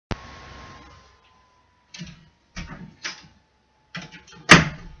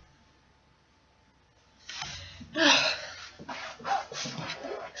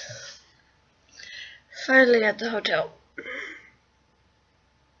Finally at the hotel.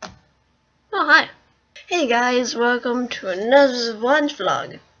 Oh, hi. Hey guys, welcome to another lunch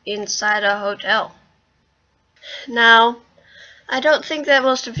vlog inside a hotel. Now, I don't think that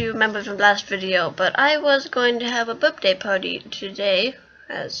most of you remember from last video, but I was going to have a birthday party today,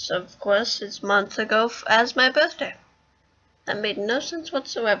 as of course it's months ago as my birthday. That made no sense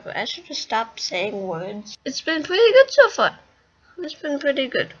whatsoever. I should have stopped saying words. It's been pretty good so far. It's been pretty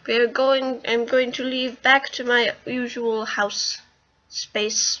good. I'm going to leave back to my usual house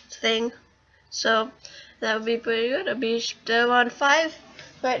space thing. So that would be pretty good. I'll be there around 5.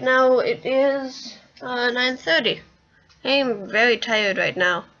 Right now it is 9:30. I am very tired right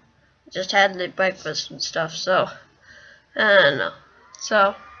now. Just had the breakfast and stuff, so I don't know.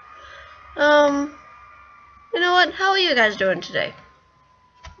 So, you know what? How are you guys doing today?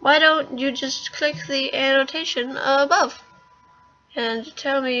 Why don't you just click the annotation above and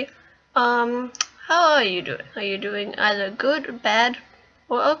tell me, how are you doing? Are you doing either good, bad,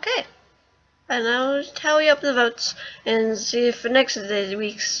 or okay? And I'll tally up the votes and see if for next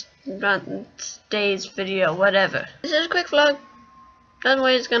day's video, whatever. This is a quick vlog. Don't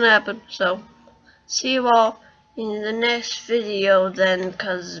worry, it's gonna happen. So, see you all in the next video then,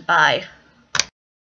 'cause bye.